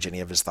 didn't change any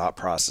of his thought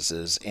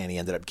processes, and he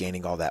ended up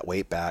gaining all that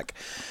weight back.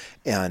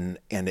 And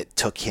it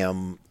took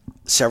him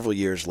several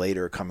years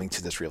later coming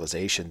to this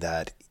realization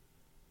that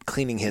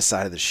cleaning his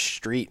side of the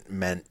street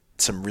meant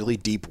some really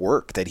deep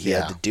work that he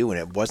had to do, and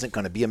it wasn't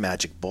going to be a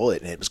magic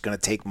bullet, and it was going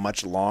to take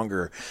much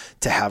longer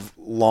to have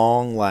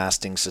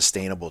long-lasting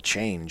sustainable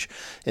change.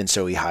 And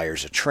so he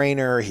hires a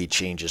trainer, he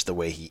changes the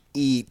way he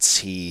eats,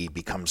 he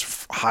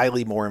becomes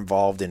highly more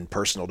involved in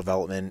personal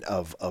development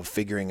of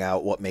figuring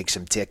out what makes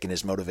him tick and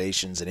his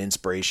motivations and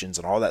inspirations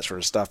and all that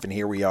sort of stuff. And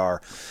here we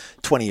are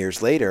 20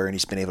 years later, and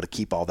he's been able to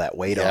keep all that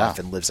weight off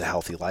and lives a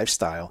healthy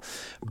lifestyle.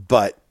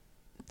 But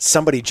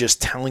somebody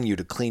just telling you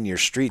to clean your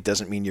street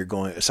doesn't mean you're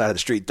going side of the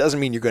street, doesn't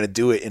mean you're going to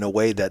do it in a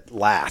way that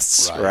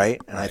lasts, right?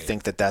 And I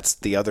think that that's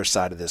the other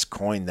side of this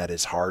coin that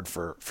is hard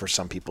for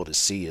some people to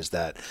see, is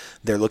that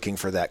they're looking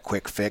for that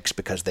quick fix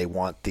because they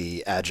want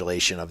the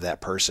adulation of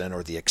that person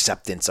or the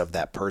acceptance of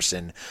that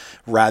person,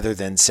 rather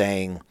than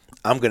saying,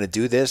 I'm going to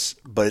do this,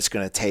 but it's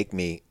going to take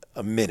me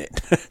a minute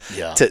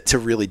to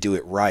really do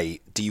it right.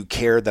 Do you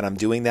care that I'm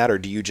doing that, or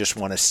do you just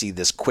want to see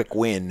this quick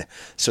win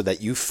so that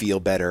you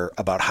feel better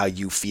about how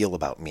you feel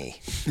about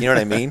me? You know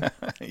what I mean?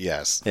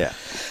 Yes. Yeah.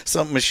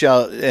 So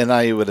Michelle, and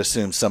I would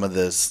assume some of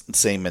this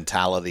same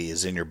mentality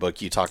is in your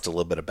book. You talked a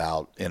little bit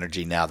about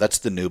Energy Now. That's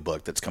the new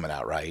book that's coming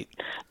out, right?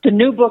 The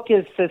new book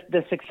is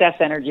the Success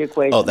Energy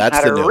Equation. Oh, that's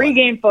how the to new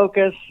regain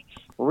focus,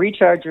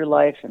 recharge your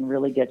life, and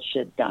really get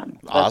shit done.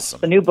 Awesome.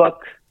 That's the new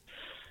book.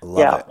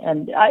 Love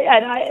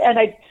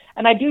it.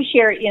 And I do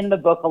share in the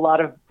book a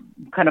lot of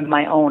kind of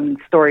my own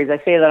stories. I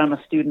say that I'm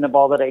a student of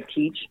all that I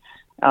teach.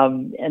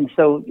 And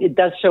so it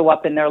does show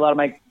up in there. A lot of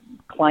my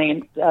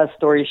client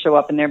stories show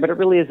up in there, but it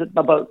really is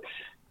about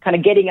kind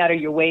of getting out of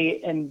your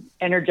way and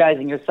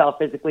energizing yourself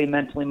physically,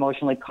 mentally,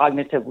 emotionally,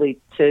 cognitively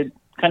to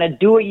kind of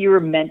do what you were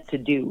meant to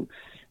do,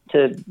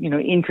 to, you know,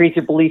 increase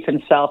your belief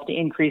in self, to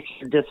increase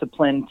your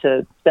discipline,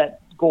 to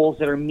set goals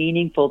that are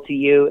meaningful to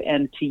you,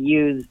 and to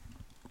use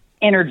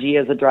energy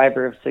as a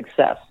driver of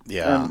success.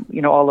 Yeah.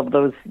 You know, all of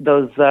those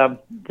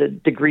the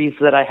degrees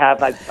that I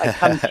have, I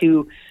come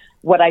to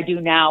what I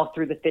do now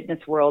through the fitness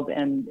world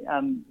and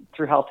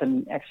through health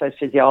and exercise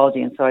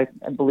physiology. And so I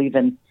believe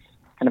in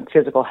kind of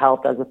physical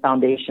health as a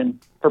foundation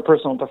for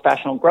personal and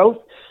professional growth.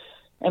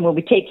 And when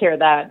we take care of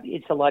that,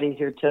 it's a lot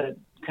easier to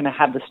kind of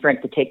have the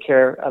strength to take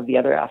care of the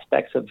other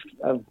aspects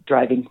of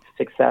driving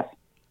success.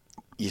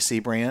 You see,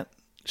 Brant?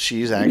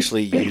 She's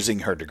actually using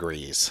her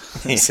degrees.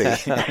 See,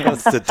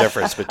 that's the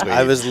difference between.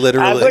 I was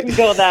literally. I wouldn't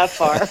go that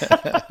far.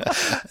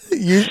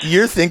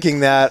 You're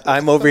thinking that.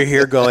 I'm over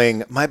here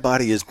going, my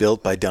body is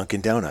built by Dunkin'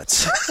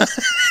 Donuts.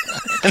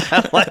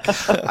 I'm like,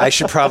 I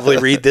should probably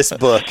read this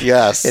book,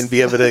 Yes. and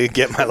be able to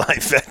get my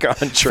life back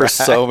on track For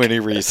so many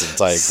reasons.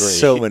 I agree.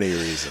 So many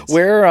reasons.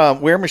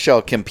 Where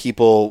Michelle, can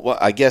people, well,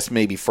 I guess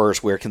maybe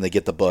first, where can they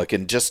get the book?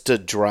 And just to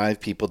drive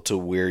people to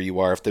where you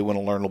are, if they want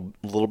to learn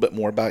a little bit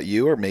more about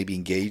you or maybe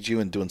engage you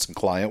in doing some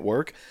client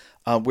work,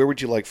 where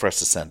would you like for us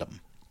to send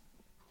them?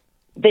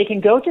 They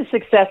can go to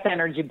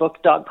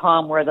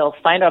successenergybook.com where they'll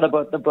find out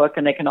about the book,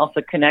 and they can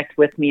also connect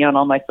with me on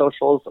all my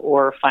socials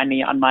or find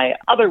me on my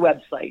other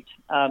website,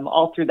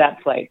 all through that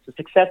site. So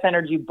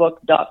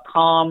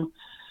successenergybook.com,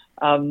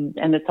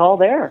 and it's all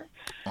there.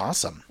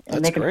 Awesome. And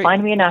That's they can great.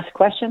 find me and ask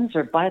questions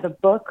or buy the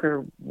book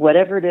or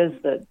whatever it is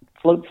that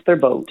floats their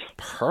boat.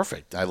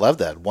 Perfect. I love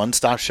that.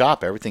 One-stop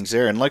shop. Everything's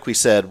there. And like we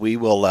said, we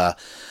will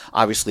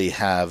obviously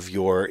have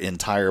your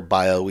entire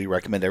bio. We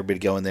recommend everybody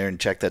go in there and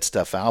check that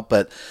stuff out.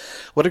 But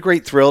what a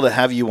great thrill to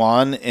have you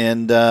on.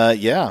 And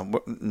yeah, we're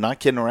not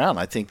kidding around.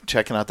 I think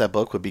checking out that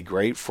book would be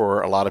great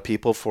for a lot of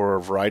people for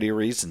a variety of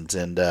reasons.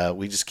 And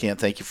we just can't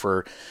thank you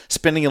for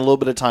spending a little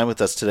bit of time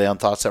with us today on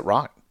Thoughts That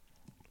Rock.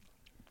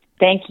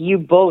 Thank you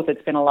both.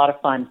 It's been a lot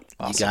of fun.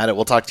 Awesome. You got it.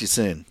 We'll talk to you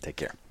soon. Take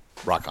care.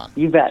 Rock on.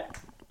 You bet.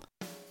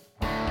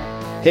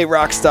 Hey,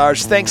 rock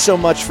stars, thanks so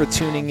much for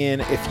tuning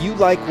in. If you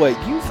like what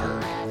you've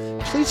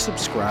heard, please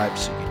subscribe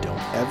so you don't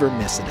ever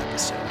miss an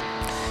episode.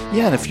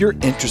 Yeah, and if you're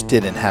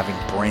interested in having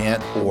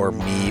Brant or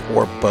me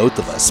or both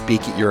of us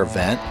speak at your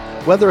event,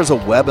 whether as a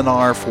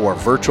webinar for a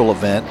virtual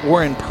event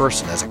or in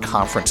person as a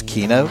conference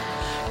keynote,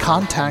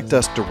 contact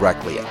us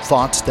directly at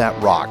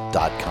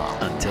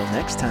thoughtsthatrock.com. Until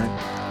next time,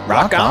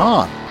 Rock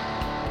on.